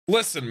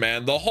Listen,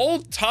 man, the whole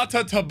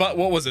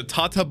what was it?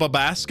 Tata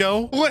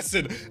Babasco?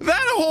 Listen,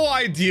 that whole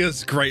idea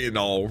is great and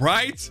all,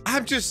 right?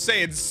 I'm just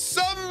saying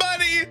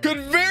somebody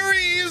could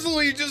very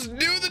easily just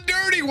do the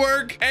dirty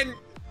work and,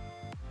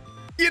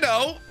 you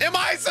know, am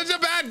I such a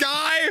bad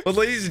guy? But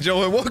ladies and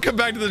gentlemen, welcome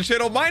back to the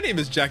channel. My name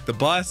is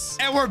JackTheBus,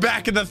 and we're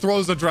back in the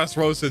throes of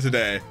Dressrosa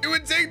today. It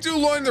would take too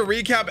long to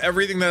recap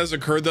everything that has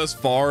occurred thus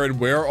far and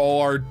where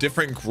all our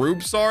different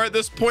groups are at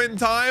this point in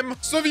time.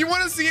 So if you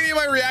want to see any of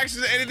my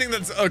reactions to anything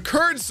that's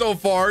occurred so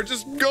far,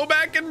 just go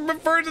back and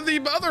refer to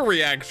the other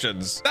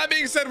reactions. That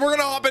being said, we're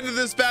gonna hop into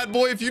this bad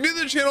boy. If you're new to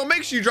the channel,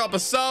 make sure you drop a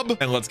sub,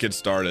 and let's get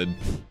started.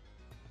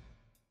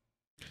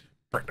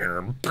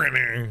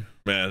 Man,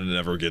 it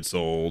never gets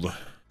old.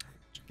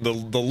 The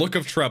look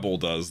of Trebol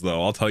does,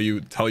 though. I'll tell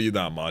you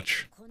that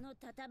much.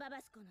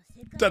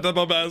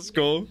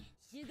 TREBOL.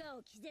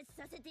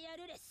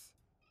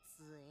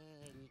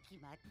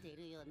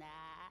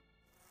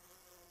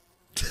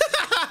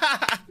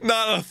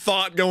 Not a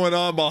thought going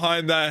on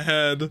behind that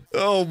head.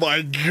 Oh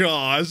my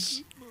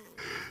gosh.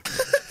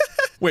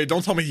 Wait,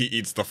 don't tell me he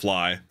eats the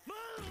fly.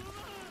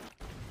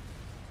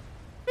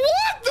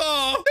 What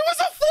the? It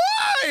was a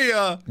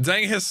fly!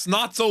 Dang, his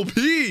snot's OP.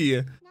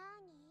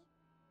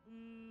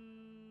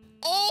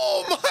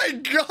 Oh my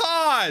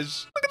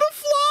gosh! Look at the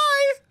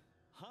fly!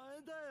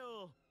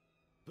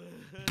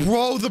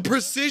 Bro, the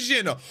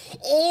precision!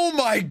 Oh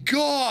my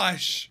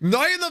gosh!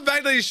 Not even the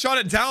fact that he shot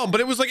it down, but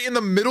it was like in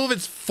the middle of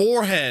its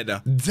forehead.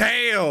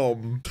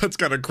 Damn! That's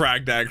kind of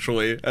cracked,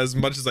 actually, as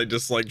much as I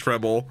dislike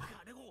Trebol.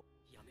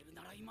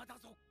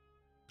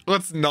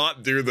 Let's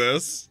not do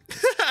this.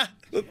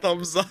 The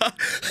thumbs up.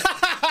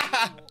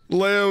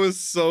 Leo is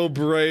so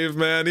brave,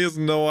 man. He has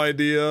no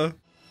idea.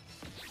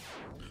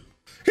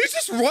 He's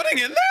just running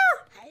in there?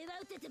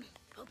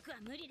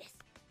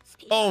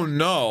 Oh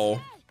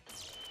no.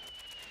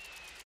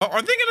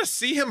 Aren't they gonna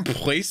see him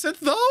place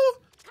it though?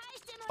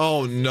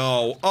 Oh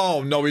no.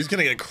 Oh no, he's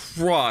gonna get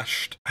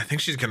crushed. I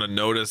think she's gonna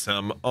notice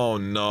him. Oh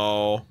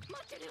no.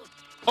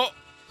 Oh,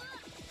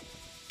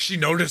 she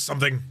noticed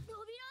something.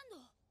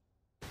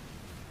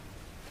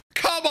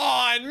 Come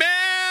on,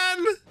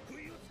 man.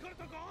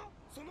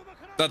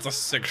 That's a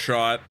sick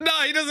shot.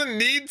 Nah, he doesn't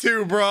need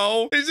to,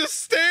 bro. He's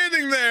just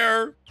standing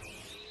there.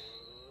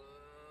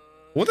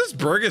 What does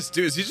Burgess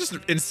do? Is he just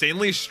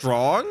insanely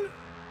strong?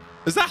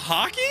 Is that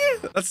hockey?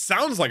 That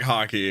sounds like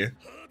hockey.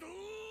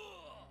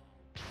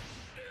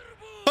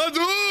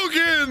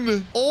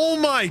 Hadouken! Oh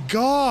my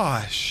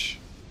gosh.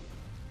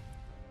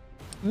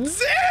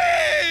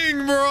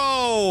 Dang,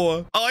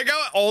 bro. I like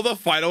how all the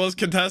finalist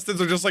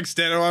contestants are just like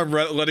standing around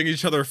letting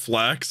each other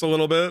flex a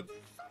little bit.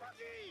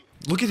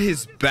 Look at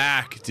his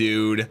back,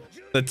 dude.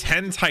 The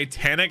 10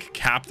 Titanic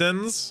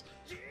captains.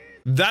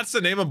 That's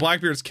the name of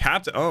Blackbeard's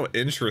captain. Oh,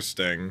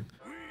 interesting.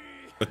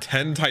 The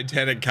 10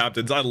 Titanic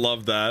captains. I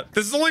love that.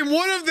 This is only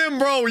one of them,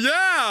 bro.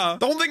 Yeah.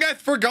 Don't think I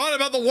forgot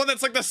about the one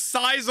that's like the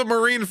size of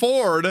Marine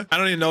Ford. I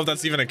don't even know if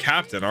that's even a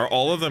captain. Are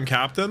all of them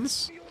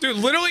captains? Dude,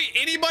 literally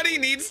anybody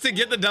needs to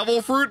get the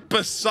devil fruit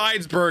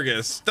besides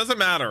Burgess. Doesn't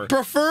matter.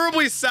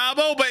 Preferably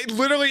Sabo, but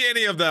literally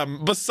any of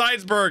them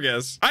besides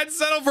Burgess. I'd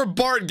settle for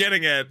Bart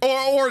getting it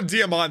or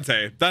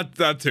Diamante. That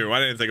too. I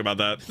didn't think about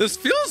that. This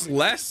feels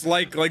less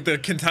like the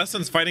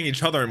contestants fighting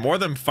each other and more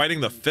than fighting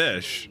the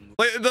fish.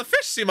 Like the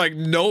fish seem like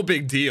no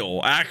big deal,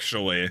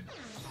 actually,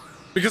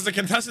 because the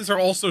contestants are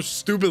also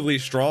stupidly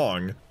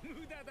strong.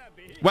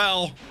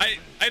 Well,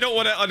 I don't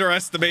want to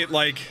underestimate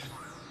like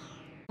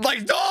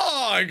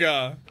dog.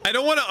 I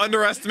don't want to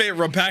underestimate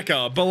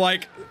Rebecca, but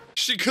like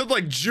she could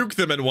like juke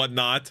them and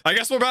whatnot. I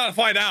guess we're about to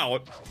find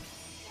out.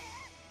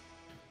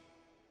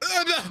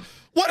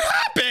 What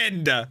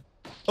happened?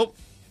 Oh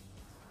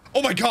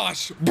my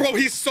gosh, bro,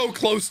 he's so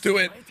close to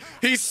it.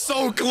 He's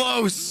so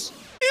close.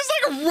 He's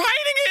like riding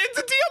it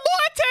into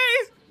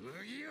Diamante.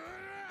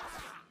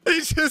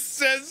 He just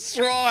says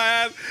straw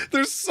hat.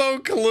 They're so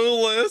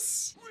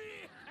clueless.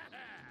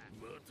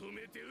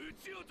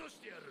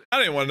 I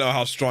didn't want to know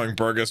how strong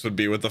Burgess would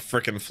be with the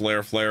frickin'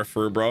 flare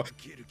fruit, bro.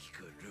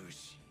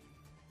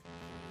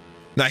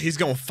 Nah, he's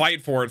gonna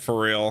fight for it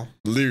for real.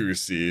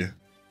 Lucy.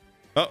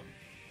 Oh,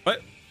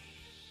 what?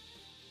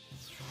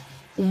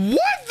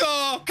 What the?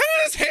 How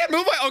did his hand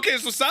move like? Okay,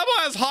 so Sabo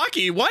has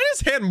hockey. Why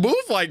does his hand move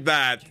like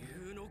that?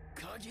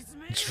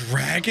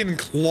 Dragon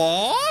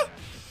Claw?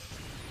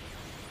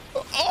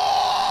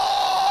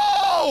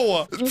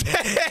 Oh!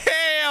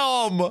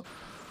 Damn!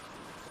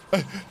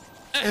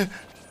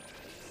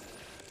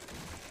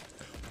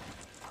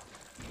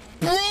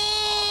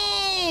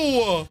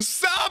 Bro!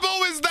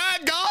 Sabo is that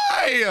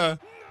guy!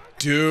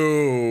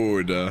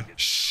 Dude.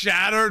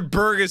 Shattered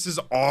Burgess's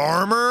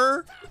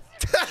armor?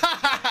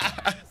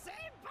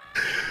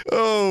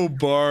 Oh,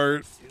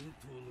 Bart.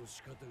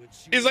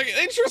 He's like,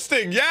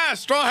 interesting. Yeah,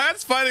 Straw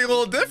Hat's fighting a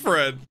little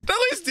different. At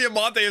least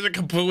Diamante isn't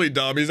completely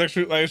dumb. He's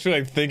actually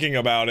like thinking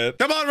about it.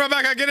 Come on,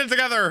 Rebecca, get it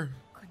together.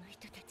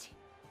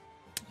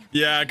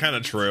 Yeah, kind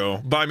of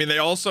true. But I mean, they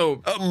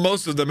also,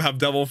 most of them have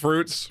devil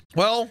fruits.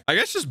 Well, I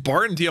guess just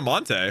Bart and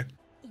Diamante.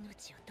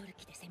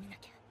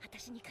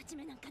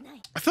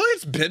 I feel like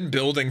it's been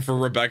building for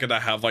Rebecca to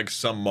have like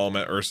some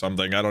moment or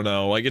something. I don't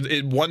know. Like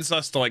it wants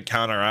us to like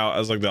count her out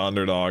as like the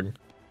underdog.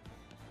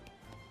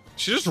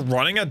 She's just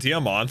running at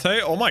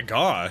Diamante. Oh my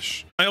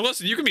gosh. I mean,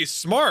 listen, you can be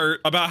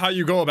smart about how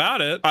you go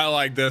about it. I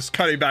like this.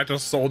 Cutting back to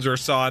Soldier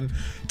Son,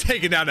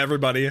 taking down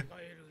everybody.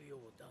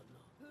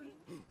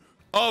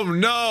 Oh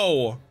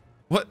no.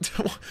 What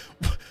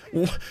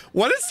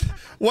does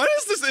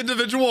this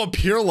individual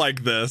appear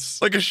like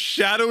this? Like a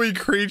shadowy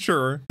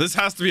creature. This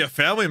has to be a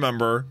family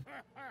member.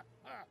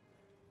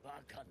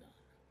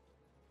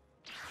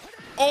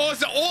 Oh,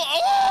 it's the old,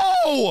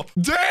 oh,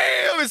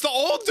 damn, it's the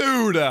old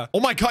dude. Oh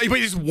my God,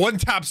 wait, he's one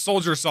tap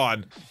Soldier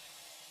Son.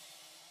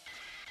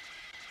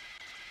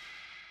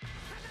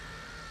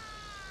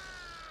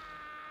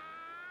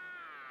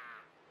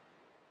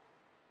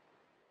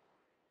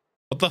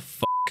 What the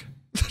fuck?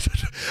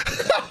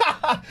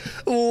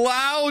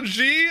 Lao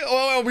G?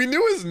 Oh, we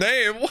knew his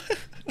name.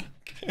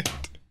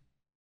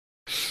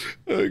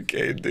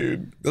 Okay,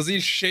 dude. Does he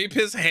shape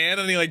his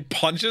hand and he like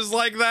punches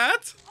like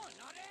that?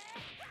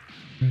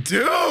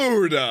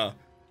 Dude,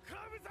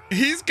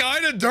 he's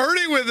kind of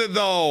dirty with it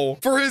though,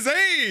 for his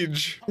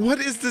age. What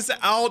is this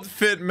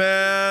outfit,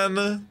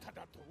 man?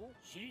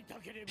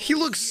 He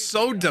looks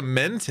so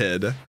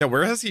demented. Yeah,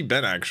 where has he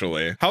been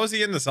actually? How is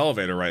he in this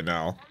elevator right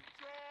now?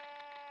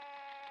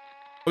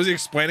 Was he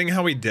explaining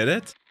how he did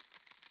it?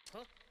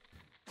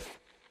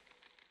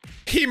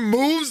 He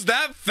moves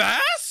that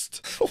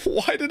fast?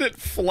 Why did it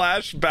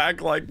flash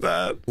back like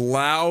that?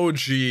 Lao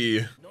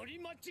G.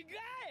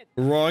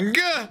 Wrong.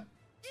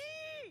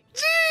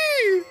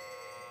 Gee!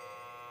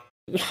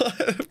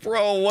 What,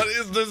 bro? What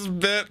is this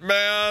bit,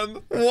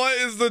 man? What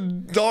is the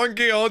Don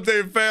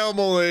Quixote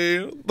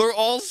family? They're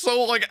all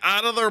so like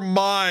out of their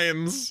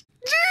minds.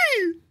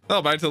 Gee!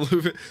 Oh, back to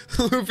Luffy.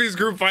 Luffy's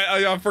group fight.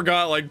 I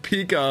forgot, like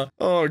Pika.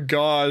 Oh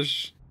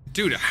gosh,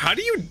 dude, how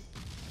do you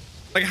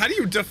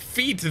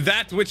defeat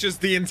that which is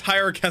the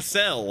entire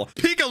castle?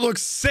 Pika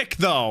looks sick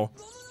though.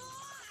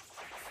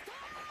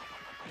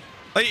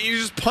 Like, you're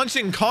just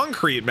punching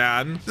concrete,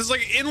 man. This is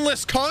like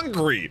endless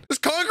concrete. There's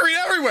concrete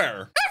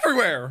everywhere.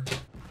 Everywhere.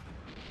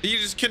 You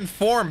just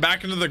conform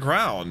back into the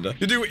ground.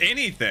 You do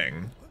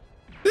anything.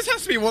 This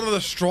has to be one of the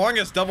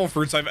strongest devil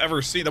fruits I've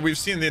ever seen, that we've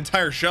seen in the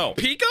entire show.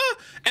 Pika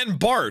and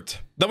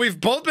Bart, that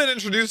we've both been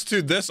introduced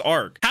to this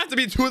arc, have to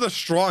be two of the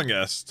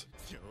strongest.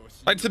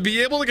 Like, to be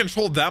able to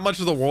control that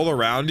much of the world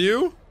around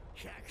you.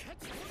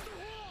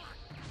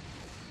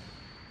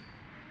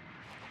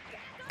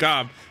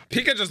 God.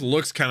 Pika just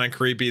looks kind of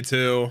creepy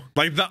too.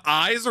 Like the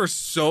eyes are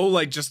so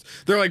like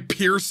they're like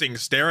piercing,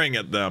 staring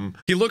at them.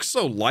 He looks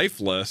so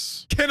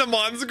lifeless.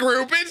 Kinemon's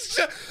group. It's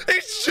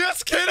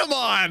just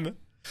Kinemon.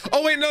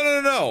 Oh wait,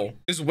 no.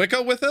 Is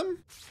Wicca with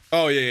him?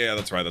 Oh yeah,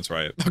 that's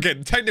right. Okay,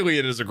 technically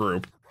it is a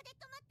group.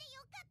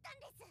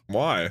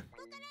 Why?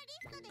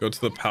 Go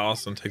to the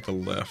palace and take the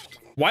lift.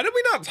 Why did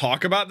we not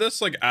talk about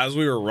this like as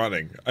we were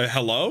running?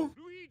 Hello?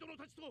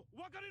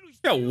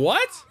 Yeah,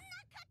 what?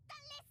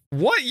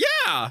 What?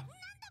 Yeah.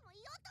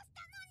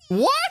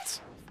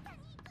 What?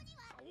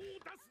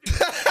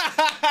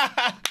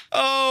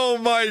 Oh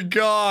my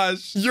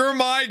gosh. You're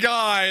my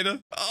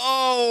guide.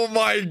 Oh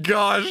my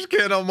gosh,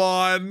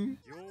 Kinemon.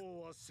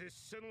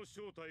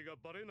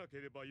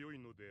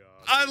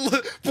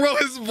 Bro,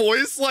 his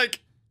voice like,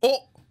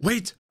 oh,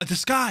 wait, a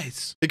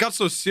disguise. It got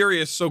so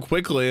serious so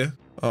quickly.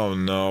 Oh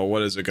no,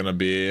 what is it gonna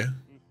be?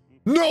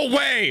 No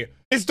way!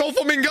 It's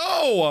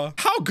Doflamingo!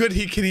 How good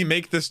can he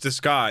make this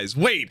disguise?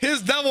 Wait,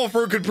 his devil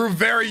fruit could prove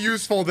very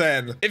useful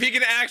then. If he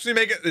can actually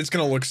make it, it's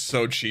gonna look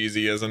so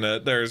cheesy, isn't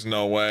it? There's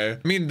no way.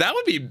 I mean,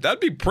 that'd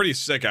be pretty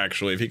sick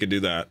actually if he could do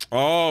that.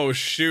 Oh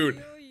shoot.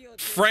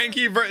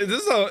 Frankie,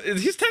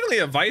 he's technically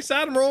a vice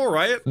admiral,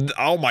 right?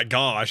 Oh my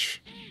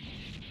gosh.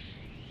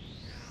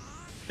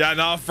 Yeah,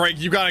 nah, Frank,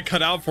 you got it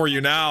cut out for you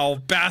now.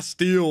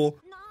 Bastille.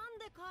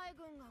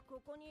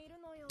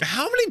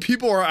 How many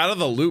people are out of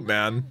the loop,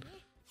 man?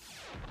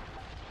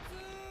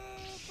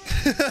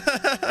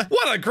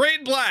 What a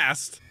great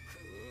blast.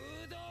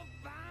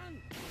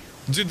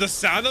 Dude, the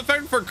sound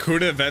effect for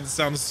Kuda event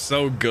sounds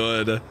so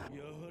good.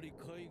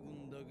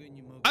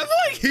 I feel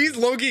like he's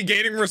low-key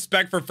gaining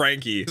respect for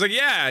Frankie. He's like,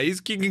 yeah, he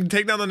can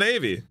take down the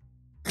Navy.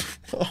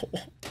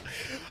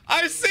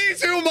 I see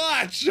too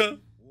much.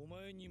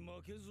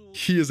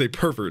 He is a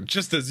pervert,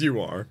 just as you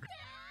are.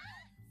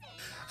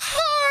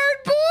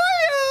 Hard-boiled.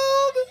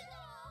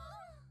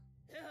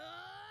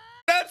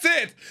 That's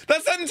it.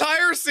 That's the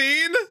entire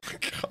scene.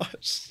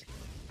 Gosh.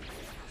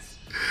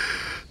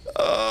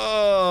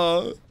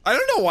 I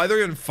don't know why they're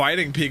even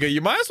fighting Pika.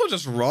 You might as well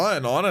just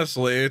run,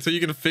 honestly, until you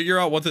can figure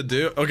out what to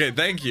do. Okay,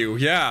 thank you.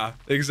 Yeah,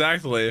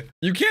 exactly.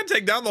 You can't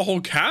take down the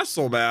whole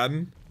castle,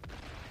 man.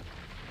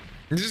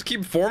 You just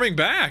keep forming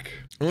back.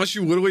 Unless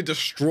you literally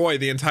destroy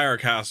the entire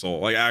castle,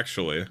 like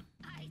actually.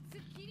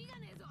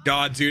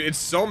 God, dude, it's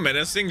so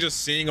menacing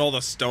just seeing all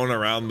the stone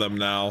around them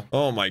now.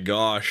 Oh my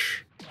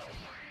gosh.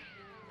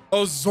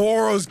 Oh,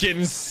 Zoro's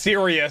getting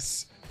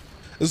serious.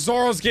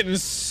 Zoro's getting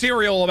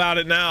serial about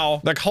it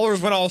now. The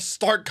colors went all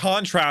stark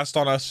contrast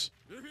on us.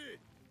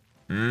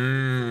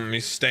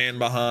 He's staying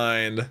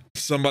behind.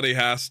 Somebody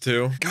has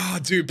to.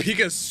 God, dude,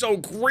 Pika's so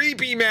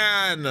creepy,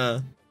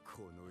 man.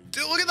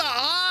 Dude, look at the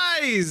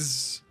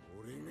eyes.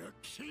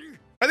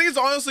 I think it's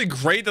honestly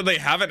great that they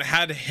haven't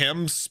had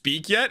him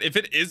speak yet, if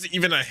it is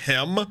even a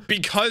him,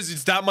 because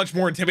it's that much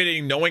more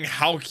intimidating knowing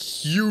how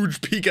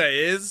huge Pika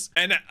is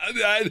and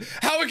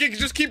how it can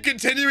just keep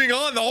continuing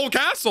on the whole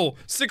castle.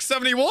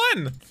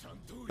 671.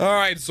 All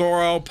right,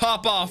 Zoro,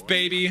 pop off,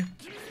 baby.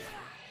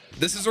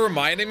 This is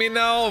reminding me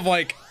now of,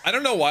 like, I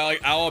don't know why,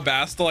 like,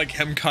 Alabasta, like,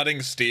 him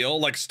cutting steel.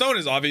 Like, stone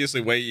is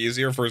obviously way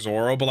easier for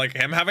Zoro, but, like,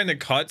 him having to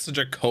cut such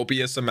a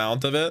copious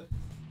amount of it.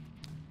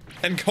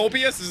 And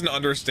copious is an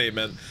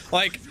understatement.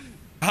 Like,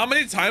 how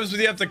many times would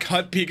he have to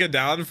cut Pika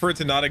down for it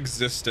to not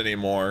exist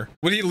anymore?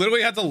 Would he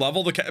literally have to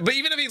level the but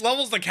even if he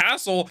levels the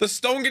castle, the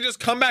stone can just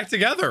come back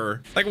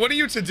together. Like, what are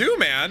you to do,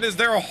 man? Is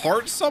there a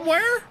heart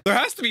somewhere? There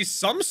has to be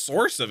some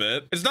source of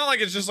it. It's not like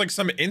it's just like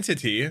some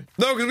entity.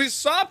 No, because we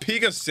saw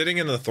Pika sitting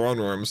in the throne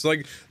room. So,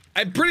 like,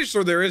 I'm pretty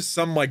sure there is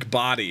some, like,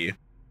 body.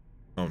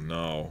 Oh,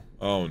 no.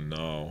 Oh,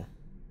 no.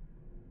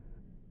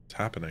 What's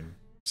happening?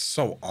 It's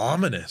so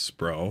ominous,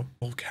 bro.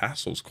 The whole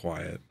castle's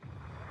quiet.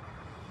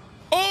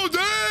 Oh,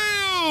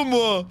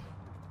 damn!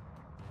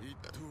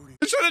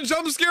 He's trying to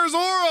jump scare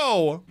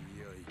Zoro!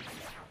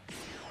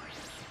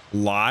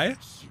 Lie?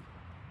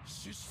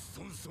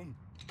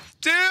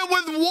 Damn,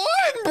 with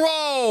one,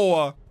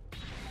 bro!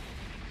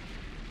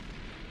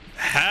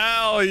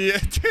 Hell yeah,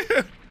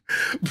 dude.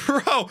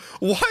 Bro,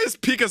 why is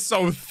Pika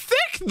so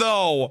thick,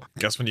 though?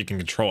 Guess when you can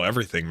control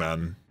everything,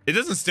 man. It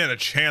doesn't stand a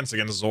chance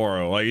against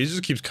Zoro. Like, he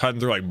just keeps cutting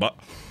through, like, Bro!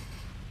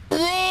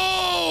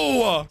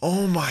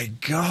 Oh my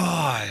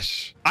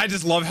gosh. I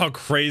just love how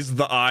crazy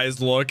the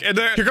eyes look. And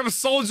there, here comes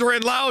Soldier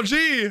and Lao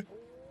G.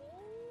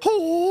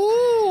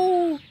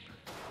 Oh.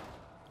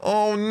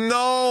 Oh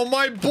no,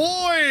 my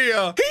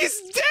boy.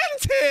 He's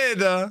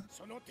dented.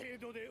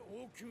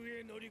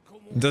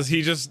 Does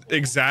he just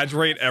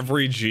exaggerate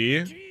every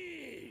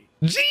G?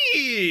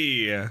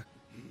 G.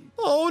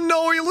 Oh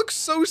no, he looks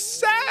so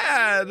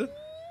sad.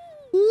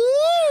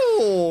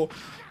 Woo.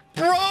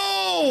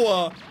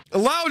 Bro.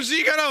 Lao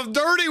G got off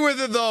dirty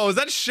with it though. Is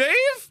that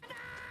shave?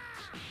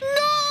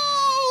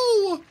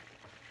 No!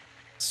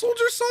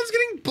 Soldier Son's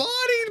getting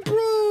bodied,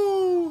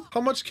 bro.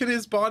 How much can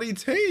his body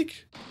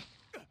take?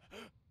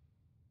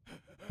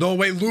 No,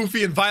 wait,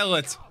 Luffy and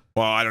Violet.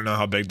 Well, I don't know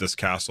how big this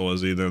castle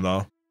is either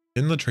though.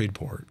 In the trade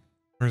port.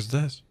 Where's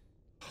this?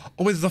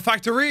 Oh, it's the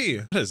factory.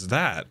 What is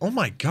that? Oh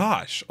my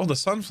gosh. Oh, the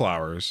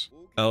sunflowers.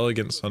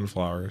 Elegant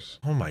sunflowers.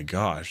 Oh my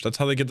gosh, that's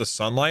how they get the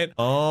sunlight.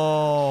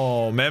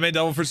 Oh, man-made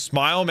devil fruit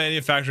smile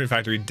manufacturing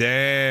factory.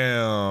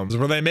 Damn, this is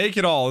where they make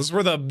it all. This is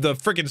where the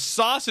freaking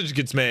sausage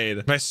gets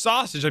made. By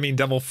sausage, I mean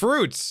devil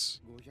fruits.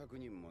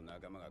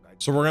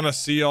 So we're gonna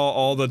see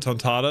all the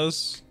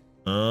tontadas.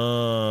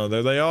 Oh,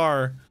 there they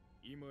are.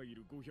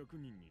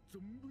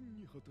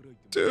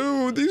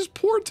 Dude, these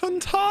poor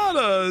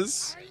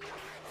tontadas.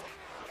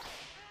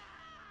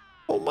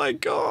 Oh my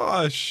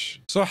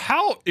gosh. So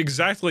how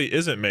exactly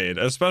is it made?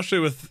 Especially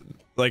with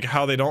like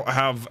how they don't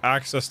have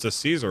access to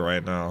Caesar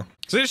right now.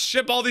 So they just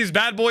ship all these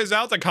bad boys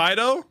out to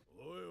Kaido?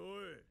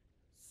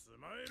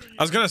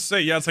 I was gonna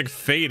say, yeah, it's like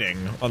fading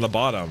on the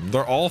bottom.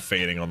 They're all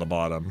fading on the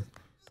bottom.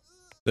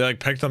 They like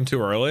picked them too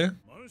early?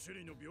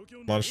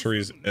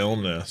 Monchery's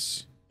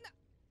illness.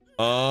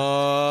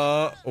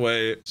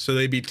 Wait. So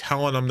they be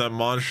telling them that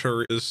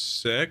Monchery is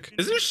sick?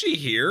 Isn't she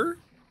here?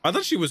 I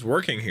thought she was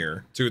working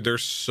here. Dude,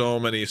 there's so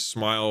many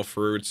smile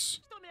fruits.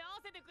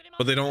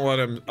 But they don't let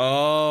him...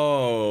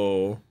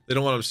 Oh. They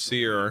don't let him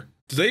see her.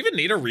 Do they even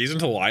need a reason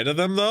to lie to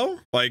them, though?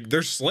 Like,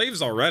 they're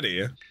slaves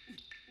already.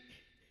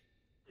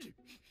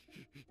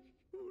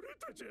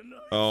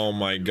 Oh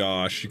my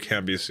gosh, you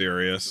can't be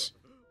serious.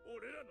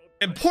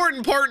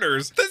 Important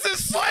partners! This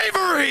is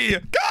slavery!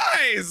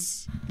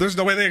 Guys! There's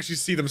no way they actually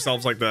see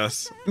themselves like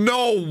this.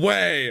 No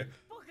way!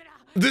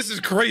 This is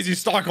crazy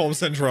Stockholm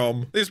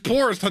syndrome. These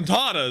poor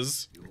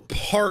tontadas.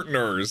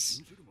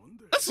 Partners.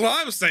 That's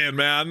what I'm saying,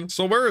 man.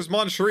 So where is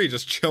Monchery?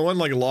 Just chilling,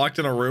 like locked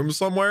in a room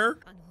somewhere?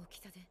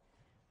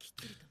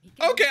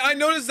 Okay, I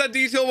noticed that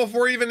detail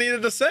before he even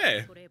needed to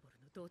say.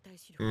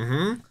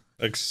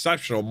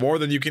 Exceptional. More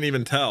than you can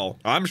even tell.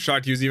 I'm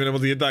shocked he was even able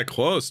to get that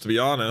close, to be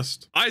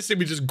honest. I say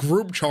we just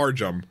group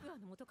charge him.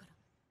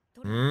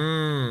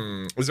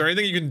 Is there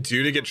anything you can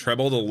do to get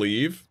Treble to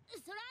leave?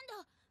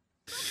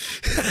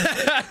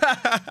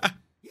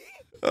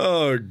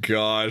 Oh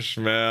gosh,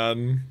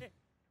 man.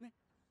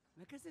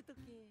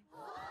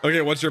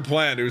 Okay, what's your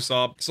plan,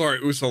 Usopp? Sorry,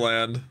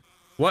 Usoland.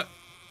 What?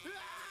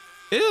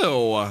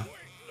 Ew.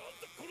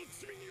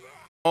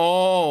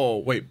 Oh,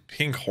 wait,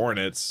 pink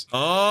hornets.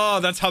 Oh,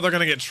 that's how they're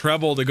gonna get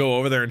Treble to go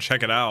over there and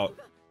check it out.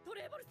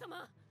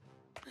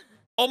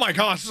 Oh my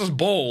gosh, this is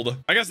bold.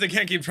 I guess they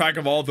can't keep track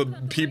of all the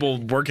people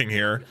working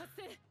here.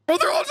 Oh,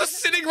 they're all just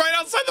sitting right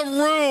outside the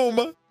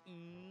room.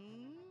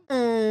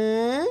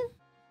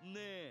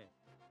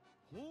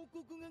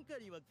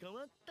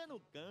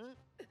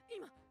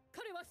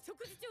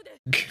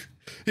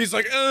 He's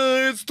like,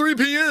 it's 3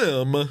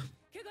 p.m.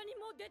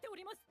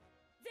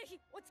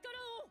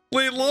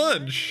 Late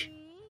lunch.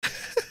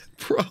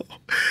 Bro,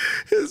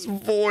 his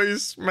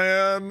voice,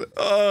 man.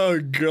 Oh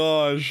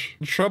gosh.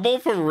 Treble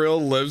for real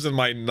lives in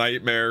my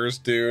nightmares,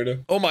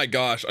 dude. Oh my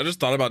gosh. I just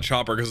thought about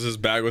Chopper because his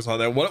bag was on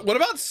there. What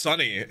about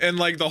Sunny and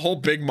like the whole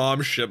Big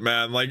Mom shit,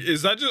 man? Like,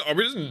 is that just, are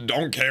we just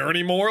don't care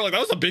anymore? Like,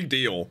 that was a big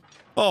deal.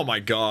 Oh my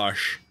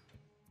gosh.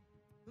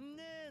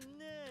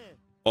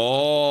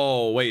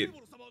 Oh, wait.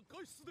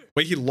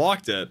 Wait, he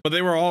locked it, but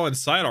they were all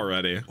inside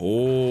already.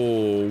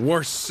 Oh,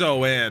 we're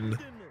so in.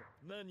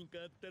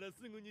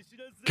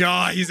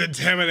 God, he's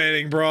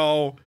intimidating,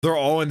 bro. They're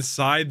all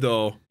inside,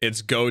 though.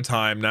 It's go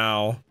time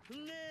now.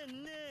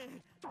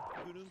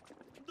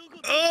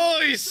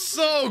 Oh, he's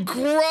so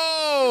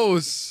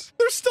gross.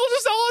 They're still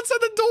just all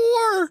inside the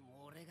door.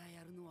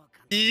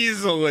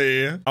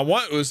 Easily. I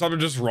want Usopp to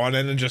just run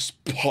in and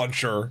just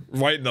punch her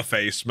right in the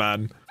face,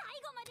 man.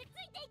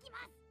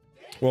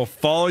 We'll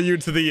follow you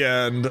to the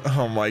end.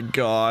 Oh my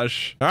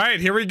gosh. All right,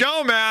 here we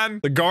go,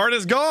 man. The guard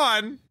is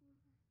gone.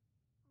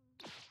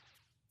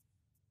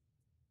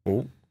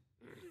 Oh,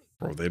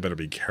 bro, they better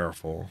be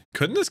careful.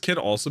 Couldn't this kid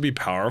also be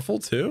powerful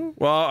too?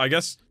 Well, I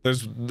guess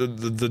there's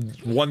the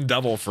one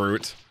devil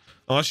fruit.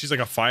 Unless she's like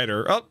a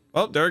fighter.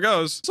 Oh, there it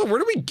goes. So where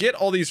do we get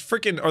all these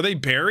freaking, are they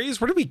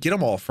berries? Where do we get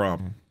them all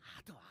from?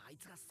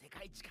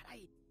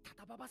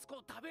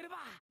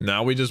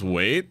 Now we just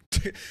wait.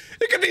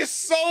 It could be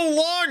so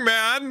long,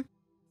 man.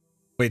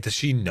 Wait, does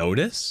she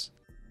notice?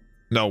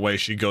 No way,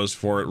 she goes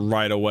for it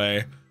right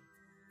away.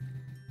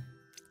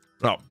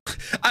 Oh,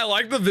 I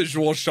like the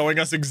visual showing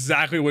us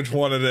exactly which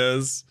one it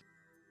is.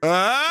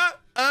 Are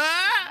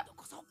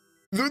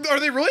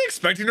they really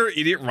expecting her to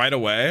eat it right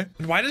away?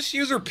 Why does she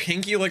use her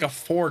pinky like a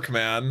fork,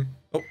 man?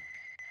 Oh.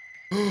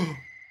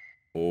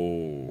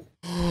 Oh.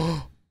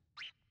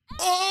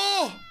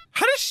 Oh!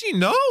 How does she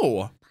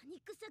know?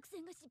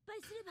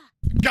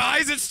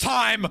 Guys, it's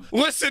time.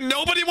 Listen,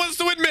 nobody wants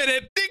to admit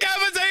it.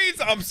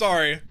 Decapitates. I'm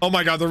sorry. Oh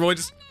my God, they're really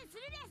just.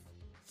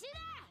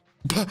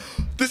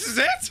 This is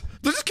it?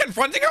 They're just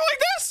confronting her like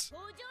this?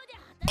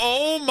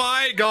 Oh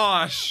my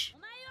gosh.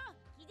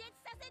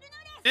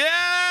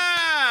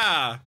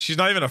 Yeah. She's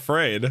not even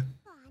afraid.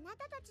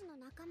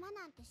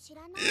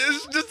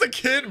 It's just a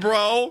kid,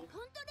 bro.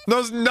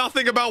 Knows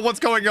nothing about what's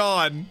going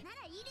on.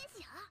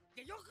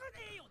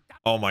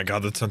 Oh my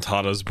God, the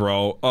Tontatas,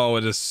 bro. Oh,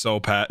 it is so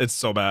bad. It's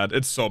so bad.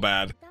 It's so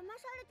bad.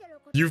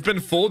 You've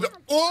been fooled.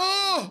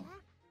 Oh!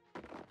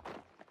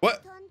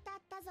 What?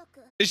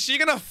 Is she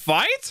gonna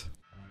fight?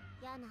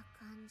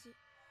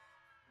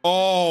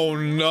 Oh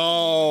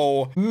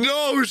no.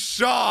 No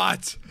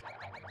shot.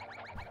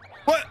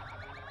 What?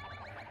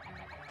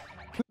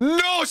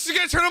 No, she's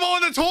gonna turn them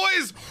all into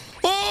toys.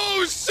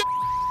 Oh, shit.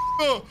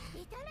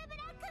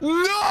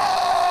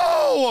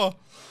 No!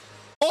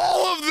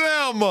 All of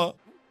them.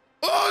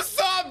 Oh,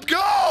 stop!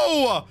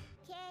 Go!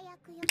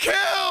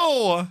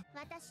 Kill!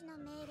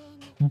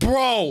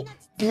 Bro,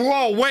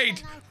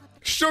 wait.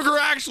 Sugar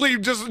actually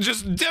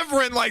just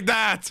different like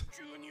that.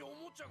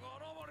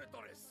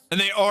 And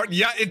they are,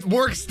 yeah, it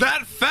works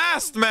that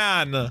fast,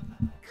 man.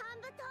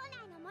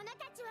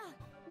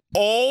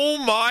 Oh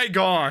my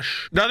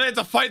gosh. Now they have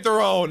to fight their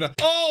own.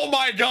 Oh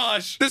my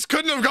gosh. This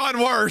couldn't have gone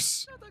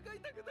worse.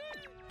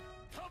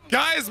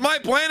 Guys, my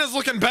plan is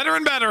looking better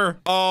and better.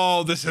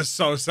 Oh, this is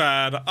so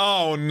sad.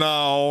 Oh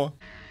no.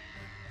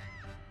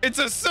 It's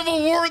a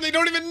civil war and they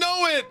don't even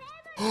know it.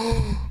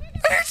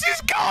 And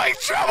she's going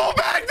Treble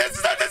back. This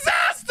is a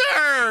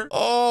disaster.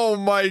 Oh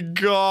my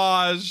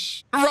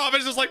gosh.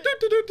 Robin's just like,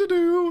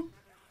 do.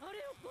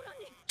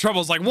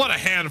 Treble's like, what a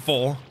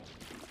handful.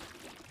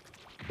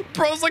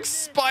 Bro's like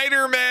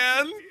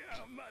Spider-Man.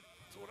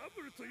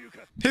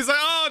 He's like,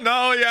 oh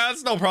no, yeah,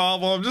 it's no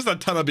problem. Just a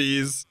ton of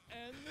bees.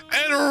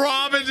 And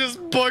Robin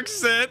just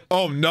books it.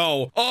 Oh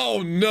no.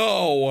 Oh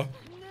no.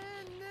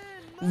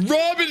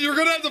 Robin, you're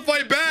gonna have to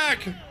fight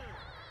back.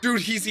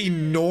 Dude, he's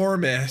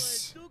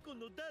enormous.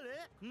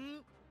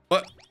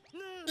 What?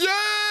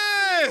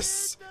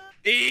 Yes!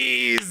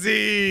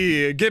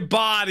 Easy. Get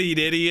bodied,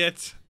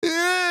 idiot.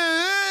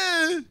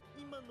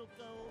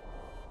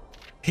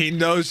 He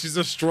knows she's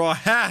a straw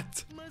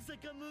hat.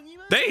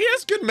 He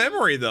has good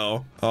memory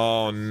though.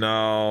 Oh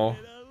no.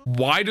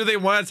 Why do they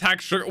want to attack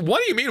Sugar?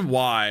 What do you mean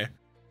why?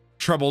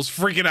 Treble's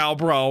freaking out,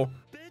 bro.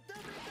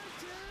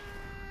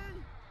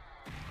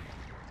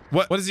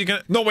 What is he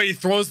gonna? No way, he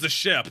throws the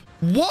ship.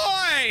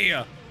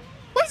 Why?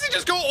 Why does he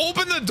just go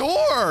open the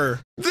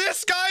door?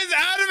 This guy's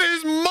out of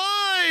his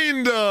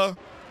mind.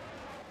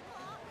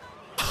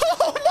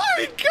 Oh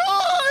my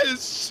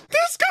gosh.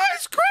 This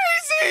guy's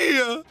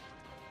crazy.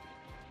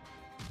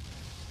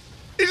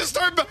 He just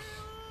started,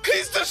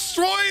 he's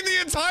destroying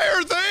the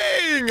entire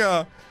thing.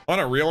 On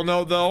a real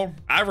note though,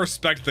 I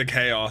respect the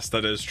chaos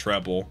that is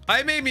Treble.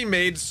 I may be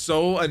made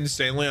so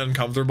insanely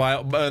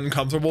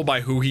uncomfortable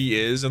by who he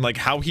is and like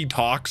how he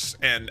talks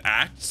and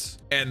acts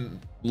and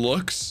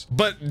looks,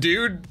 but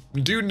dude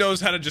knows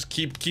how to just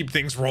keep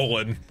things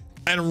rolling.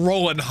 and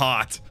rolling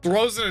hot.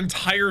 Throws an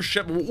entire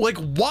ship. Like,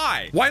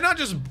 why? Why not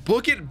just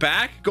book it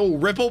back, go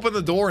rip open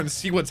the door and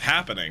see what's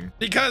happening?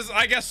 Because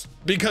I guess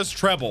because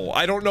treble.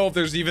 I don't know if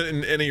there's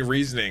even any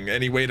reasoning,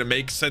 any way to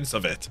make sense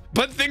of it.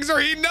 But things are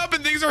heating up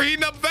and things are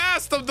heating up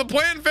fast. The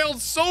plan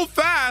failed so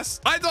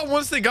fast. I thought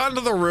once they got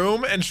into the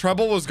room and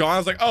treble was gone, I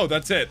was like, oh,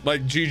 that's it.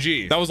 Like,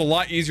 GG. That was a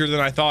lot easier than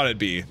I thought it'd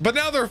be. But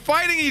now they're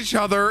fighting each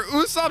other.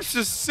 Usopp's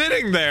just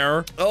sitting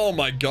there. Oh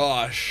my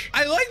gosh.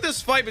 I like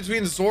this fight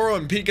between Zoro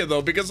and Pika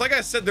though, because like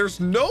I said, there's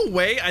no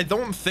way, I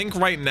don't think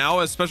right now,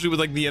 especially with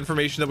like the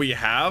information that we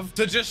have,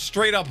 to just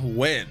straight up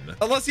win.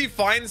 Unless he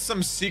finds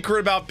some secret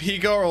about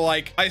Pika, or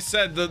like I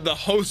said, the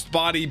host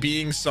body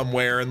being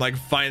somewhere and like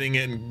finding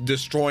it and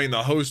destroying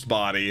the host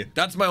body.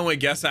 That's my only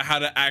guess at how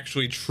to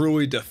actually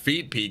truly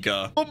defeat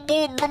Pika.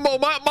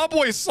 My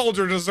boy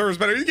Soldier deserves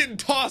better. He's getting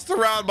tossed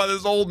around by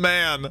this old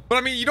man. But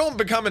I mean, you don't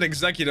become an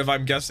executive,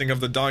 I'm guessing, of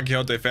the Don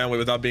Quixote family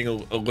without being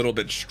a little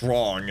bit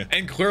strong.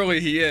 And clearly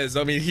he is.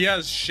 I mean, he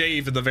has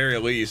shaved at the very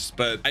least,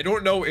 but I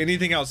don't know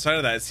anything outside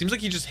of that. It seems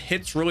like he just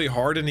hits really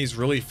hard and he's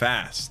really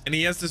fast. And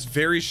he has this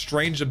very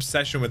strange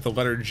obsession with the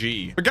letter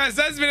G. But guys,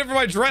 that's been it for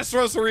my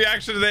Dressrosa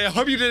reaction today. I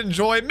hope you did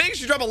enjoy. Make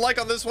sure you drop a like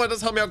on this one. It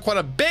does help me out quite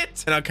a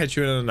bit. And I'll catch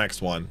you in the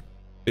next one.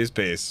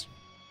 Peace.